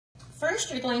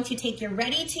First, you're going to take your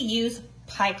ready-to-use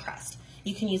pie crust.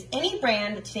 You can use any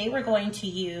brand, but today we're going to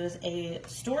use a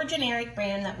store generic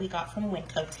brand that we got from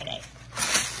Winco today.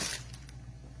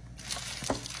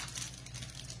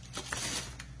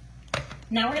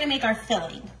 Now we're going to make our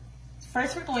filling.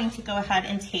 First, we're going to go ahead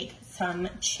and take some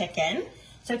chicken.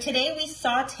 So today we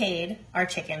sauteed our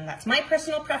chicken. That's my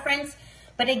personal preference.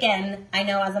 But again, I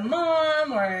know as a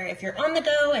mom or if you're on the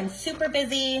go and super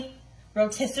busy,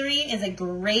 rotisserie is a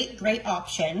great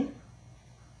option.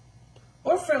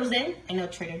 Or frozen. I know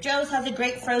Trader Joe's has a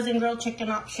great frozen grilled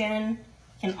chicken option.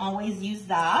 Can always use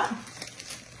that.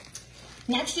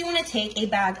 Next, you want to take a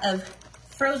bag of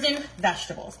frozen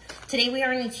vegetables. Today we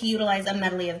are going to utilize a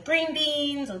medley of green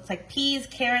beans. Looks like peas,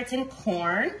 carrots, and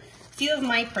corn. A few of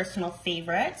my personal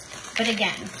favorites. But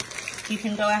again, you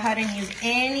can go ahead and use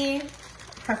any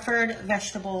preferred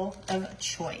vegetable of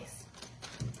choice.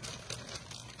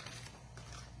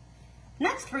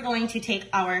 Next, we're going to take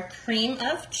our cream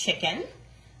of chicken.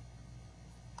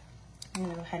 I'm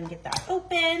going to go ahead and get that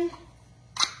open.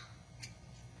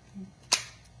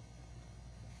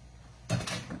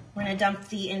 We're going to dump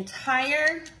the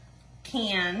entire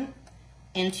can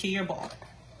into your bowl.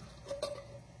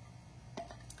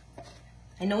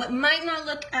 I know it might not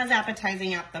look as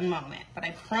appetizing at the moment, but I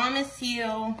promise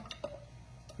you,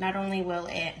 not only will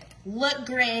it look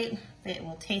great, but it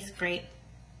will taste great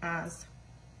as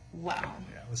well.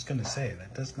 Yeah, I was going to say,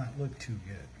 that does not look too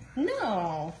good.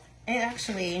 No, it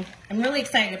actually, I'm really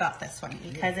excited about this one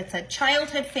because it's a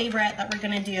childhood favorite that we're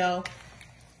going to do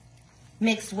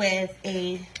mixed with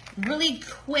a really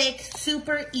quick,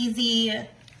 super easy,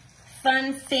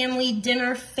 fun family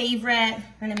dinner favorite.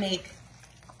 We're going to make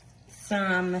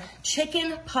some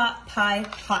chicken pot pie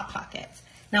Hot Pockets.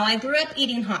 Now, I grew up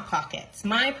eating Hot Pockets.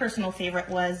 My personal favorite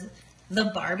was the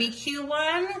barbecue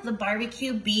one. The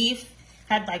barbecue beef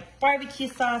had like barbecue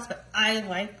sauce, but I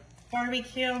like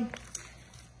barbecue.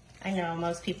 I know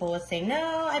most people would say,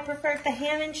 no, I prefer the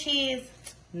ham and cheese.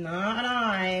 Not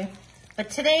I. But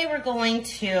today we're going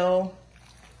to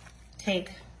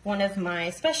take one of my,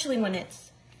 especially when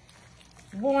it's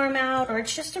warm out or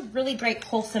it's just a really great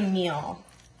wholesome meal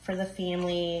for the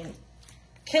family.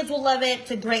 Kids will love it.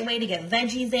 It's a great way to get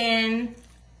veggies in.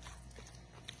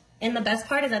 And the best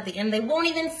part is at the end, they won't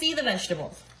even see the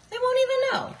vegetables. They won't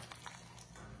even know.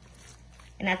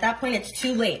 And at that point, it's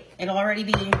too late. It'll already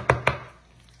be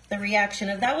the reaction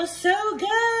of, that was so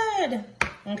good.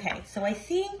 Okay, so I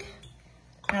think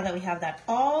now that we have that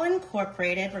all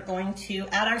incorporated, we're going to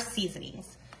add our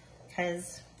seasonings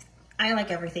because I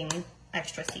like everything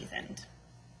extra seasoned.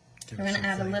 We're going to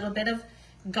add a little bit of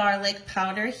garlic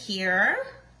powder here,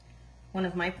 one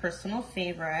of my personal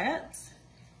favorites.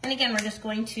 And again, we're just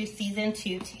going to season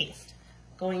to taste.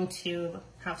 Going to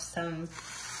have some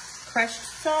crushed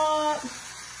salt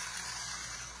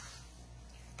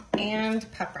and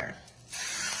pepper.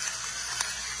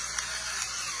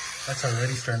 That's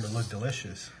already starting to look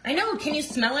delicious. I know, can you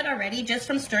smell it already just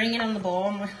from stirring it on the bowl?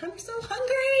 I'm like, I'm so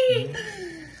hungry.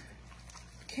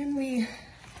 Can we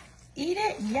eat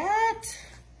it yet?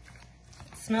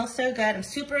 It smells so good. I'm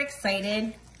super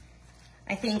excited.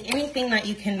 I think anything that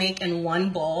you can make in one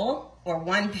bowl or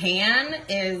one pan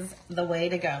is the way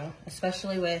to go,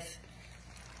 especially with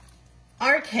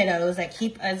our kiddos that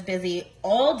keep us busy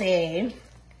all day.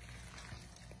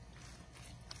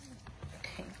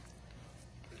 Okay.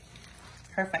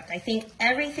 Perfect. I think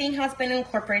everything has been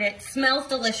incorporated. Smells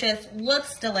delicious,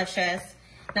 looks delicious.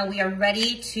 Now we are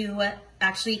ready to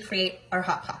actually create our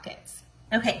Hot Pockets.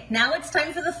 Okay, now it's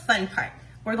time for the fun part.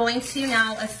 We're going to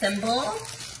now assemble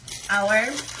our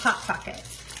Hot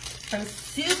Pockets. So I'm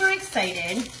super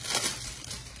excited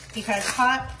because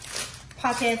Hot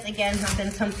Pockets, again, have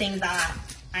been something that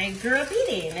I grew up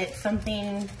eating. It's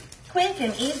something quick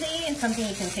and easy and something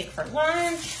you can take for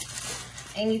lunch.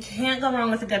 And you can't go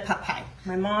wrong with a good pot pie.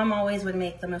 My mom always would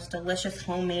make the most delicious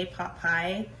homemade pot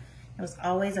pie. It was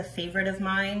always a favorite of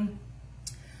mine.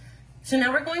 So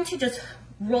now we're going to just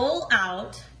roll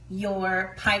out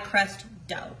your pie crust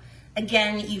dough.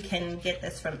 Again, you can get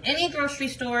this from any grocery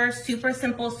store, super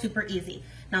simple, super easy.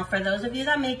 Now for those of you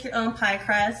that make your own pie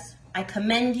crust, I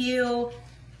commend you.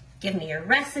 Give me your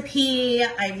recipe.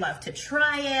 I'd love to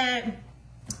try it.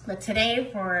 But today,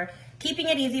 for keeping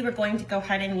it easy, we're going to go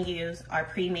ahead and use our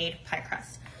pre-made pie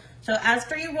crust. So as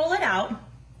for you roll it out,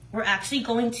 we're actually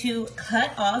going to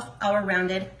cut off our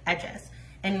rounded edges.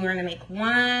 And we're gonna make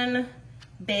one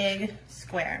big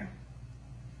square.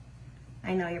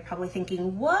 I know you're probably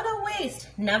thinking, what a waste.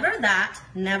 Never that,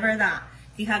 never that.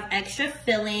 If you have extra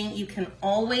filling, you can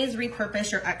always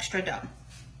repurpose your extra dough.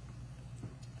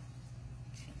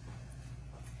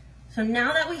 So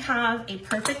now that we have a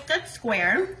perfect good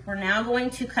square, we're now going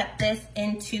to cut this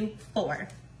into 4.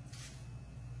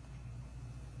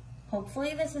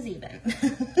 Hopefully this is even.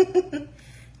 I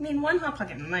mean, one Hot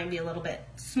Pocket might be a little bit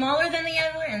smaller than the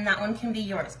other, and that one can be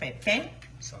yours, babe, okay?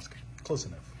 Sounds good. Close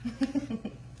enough.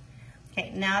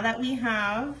 Okay, now that we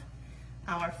have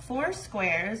our 4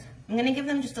 squares, I'm gonna give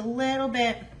them just a little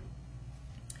bit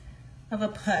of a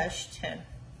push to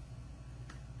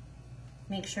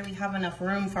make sure we have enough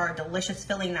room for our delicious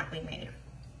filling that we made.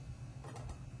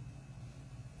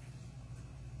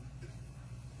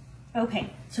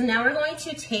 Okay, so now we're going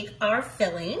to take our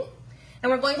filling and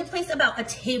we're going to place about a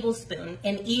tablespoon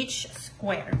in each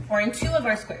square, or in 2 of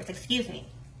our squares, excuse me.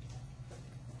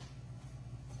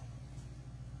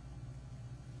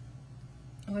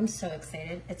 Oh, I'm so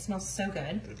excited. It smells so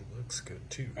good. It looks good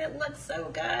too. It looks so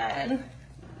good.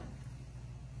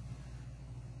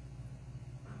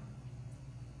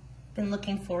 Been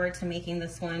looking forward to making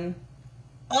this one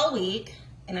all week,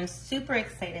 and I'm super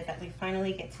excited that we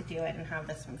finally get to do it and have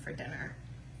this one for dinner.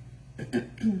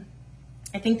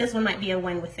 I think this one might be a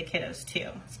win with the kiddos too,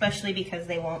 especially because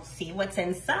they won't see what's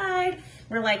inside.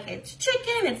 We're like, it's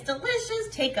chicken, it's delicious,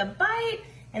 take a bite,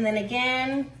 and then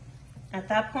again, at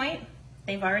that point,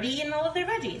 they've already eaten all of their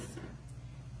veggies.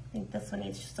 I think this one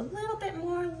needs just a little bit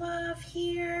more love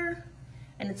here,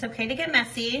 and it's okay to get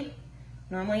messy.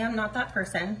 Normally, I'm not that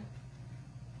person.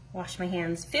 Wash my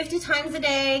hands 50 times a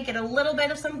day, get a little bit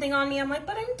of something on me. I'm like,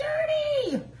 but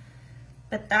I'm dirty.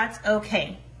 But that's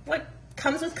okay. What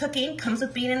comes with cooking comes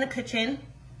with being in the kitchen.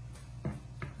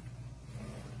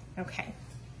 Okay.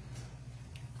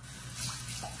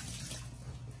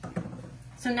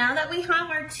 So now that we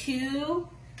have our 2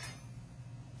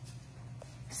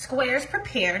 squares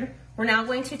prepared, we're now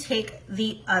going to take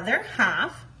the other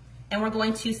half and we're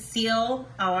going to seal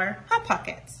our Hot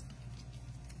Pockets.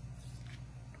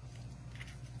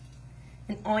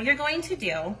 And all you're going to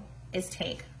do is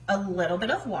take a little bit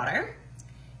of water,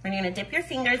 and you're going to dip your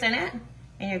fingers in it,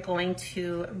 and you're going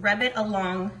to rub it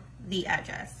along the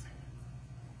edges.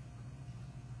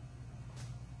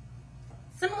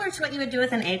 Similar to what you would do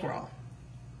with an egg roll.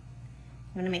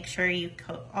 You want to make sure you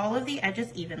coat all of the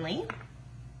edges evenly.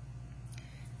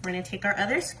 We're going to take our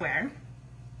other square.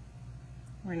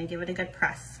 We're going to give it a good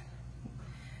press.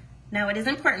 Now it is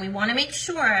important, we want to make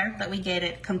sure that we get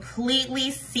it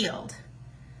completely sealed.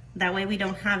 That way we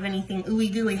don't have anything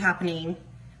ooey gooey happening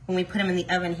when we put them in the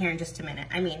oven here in just a minute.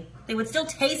 I mean, they would still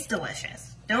taste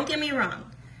delicious. Don't get me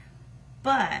wrong.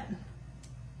 But,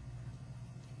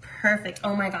 perfect.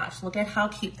 Oh my gosh, look at how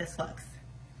cute this looks.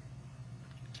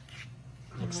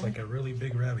 Looks like a really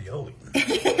big ravioli.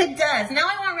 It does. Now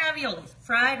I want raviolis.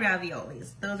 Fried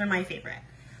raviolis. Those are my favorite.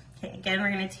 Okay, again,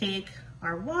 we're going to take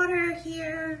our water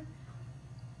here.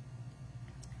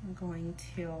 I'm going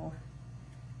to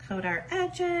coat our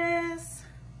edges.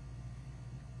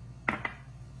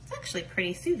 It's actually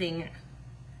pretty soothing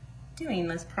doing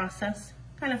this process.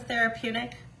 Kind of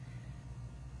therapeutic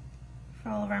for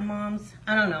all of our moms.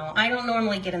 I don't know. I don't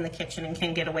normally get in the kitchen and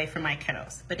can get away from my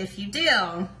kiddos. But if you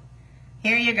do,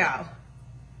 here you go.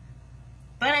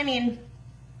 But I mean,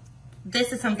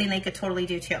 this is something they could totally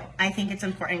do too. I think it's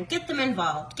important. Get them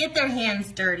involved. Get their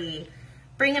hands dirty.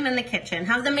 Bring them in the kitchen.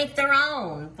 Have them make their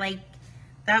own. Like,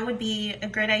 that would be a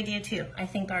great idea too. I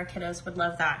think our kiddos would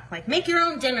love that. Like, make your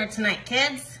own dinner tonight,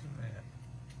 kids.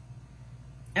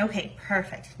 Okay,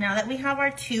 perfect. Now that we have our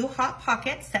 2 Hot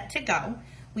Pockets set to go,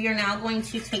 we are now going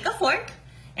to take a fork.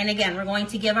 And again, we're going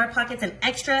to give our pockets an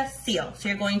extra seal. So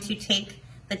you're going to take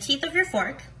the teeth of your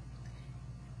fork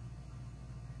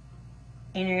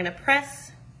and you're going to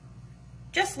press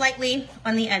just lightly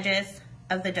on the edges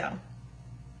of the dough.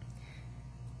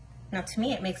 Now to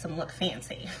me, it makes them look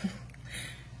fancy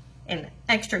and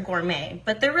extra gourmet,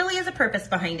 but there really is a purpose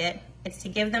behind it. It's to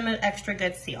give them an extra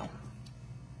good seal.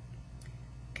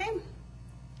 Okay.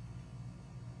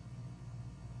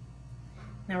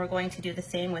 Now we're going to do the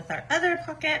same with our other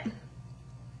pocket.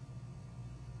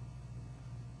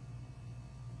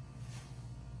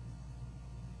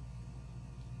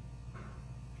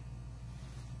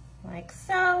 Like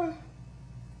so.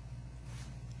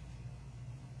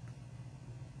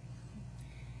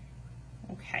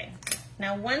 Okay,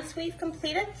 now once we've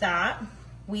completed that,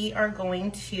 we are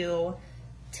going to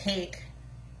take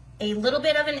a little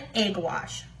bit of an egg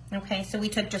wash. Okay, so we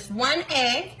took just 1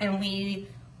 egg and we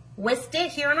whisked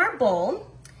it here in our bowl.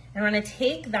 And we're gonna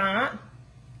take that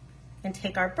and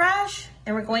take our brush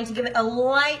and we're going to give it a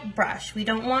light brush. We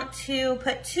don't want to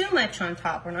put too much on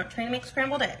top. We're not trying to make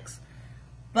scrambled eggs.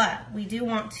 But we do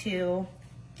want to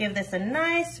give this a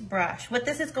nice brush. What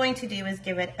this is going to do is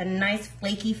give it a nice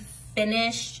flaky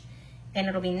finish and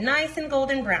it'll be nice and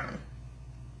golden brown.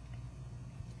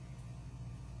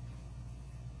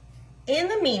 In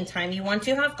the meantime, you want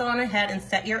to have gone ahead and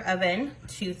set your oven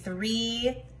to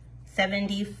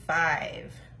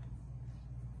 375.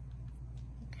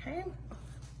 Okay,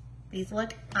 these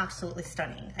look absolutely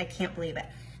stunning. I can't believe it.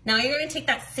 Now you're gonna take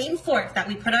that same fork that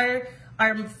we put our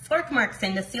fork marks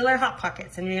in to seal our Hot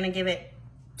Pockets, and you're gonna give it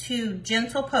 2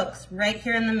 gentle pokes right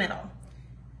here in the middle.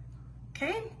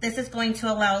 Okay, this is going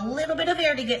to allow a little bit of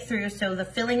air to get through so the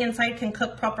filling inside can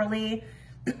cook properly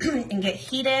and get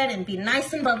heated and be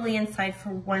nice and bubbly inside for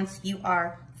once you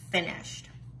are finished.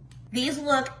 These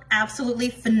look absolutely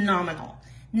phenomenal.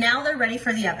 Now they're ready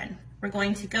for the oven. We're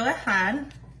going to go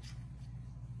ahead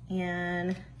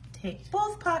and take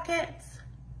both pockets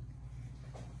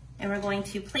and we're going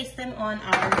to place them on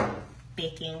our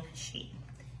baking sheet.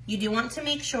 You do want to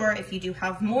make sure if you do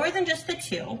have more than just the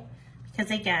 2,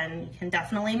 because again, you can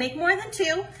definitely make more than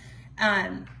 2.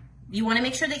 You want to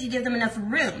make sure that you give them enough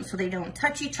room so they don't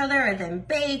touch each other and then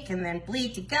bake and then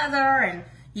bleed together, and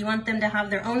you want them to have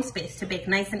their own space to bake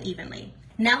nice and evenly.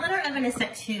 Now that our oven is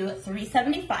set to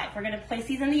 375, we're going to place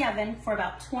these in the oven for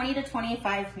about 20 to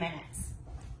 25 minutes.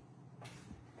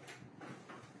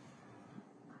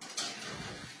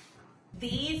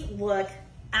 These look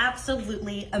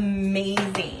absolutely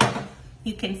amazing.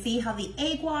 You can see how the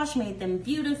egg wash made them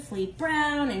beautifully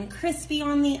brown and crispy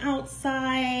on the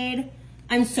outside.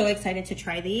 I'm so excited to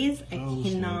try these. I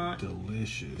cannot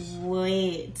delicious.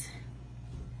 Wait.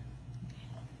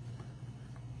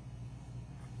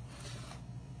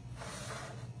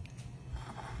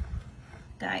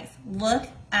 Guys, look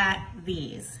at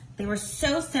these. They were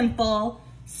so simple,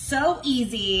 so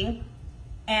easy,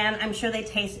 and I'm sure they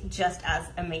taste just as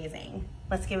amazing.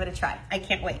 Let's give it a try. I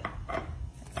can't wait.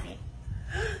 Let's see.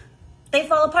 They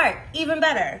fall apart, even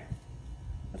better.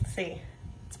 Let's see.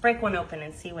 Let's break one open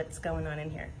and see what's going on in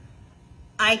here.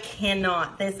 I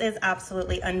cannot. This is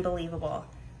absolutely unbelievable.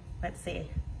 Let's see.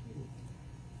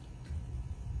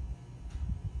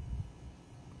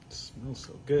 It smells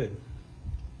so good.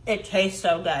 It tastes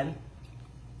so good.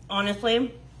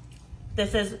 Honestly,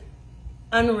 this is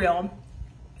unreal.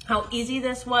 How easy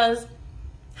this was,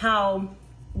 how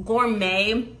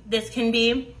gourmet this can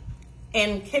be,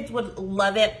 and kids would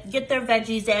love it. Get their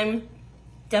veggies in.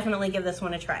 Definitely give this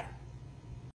one a try.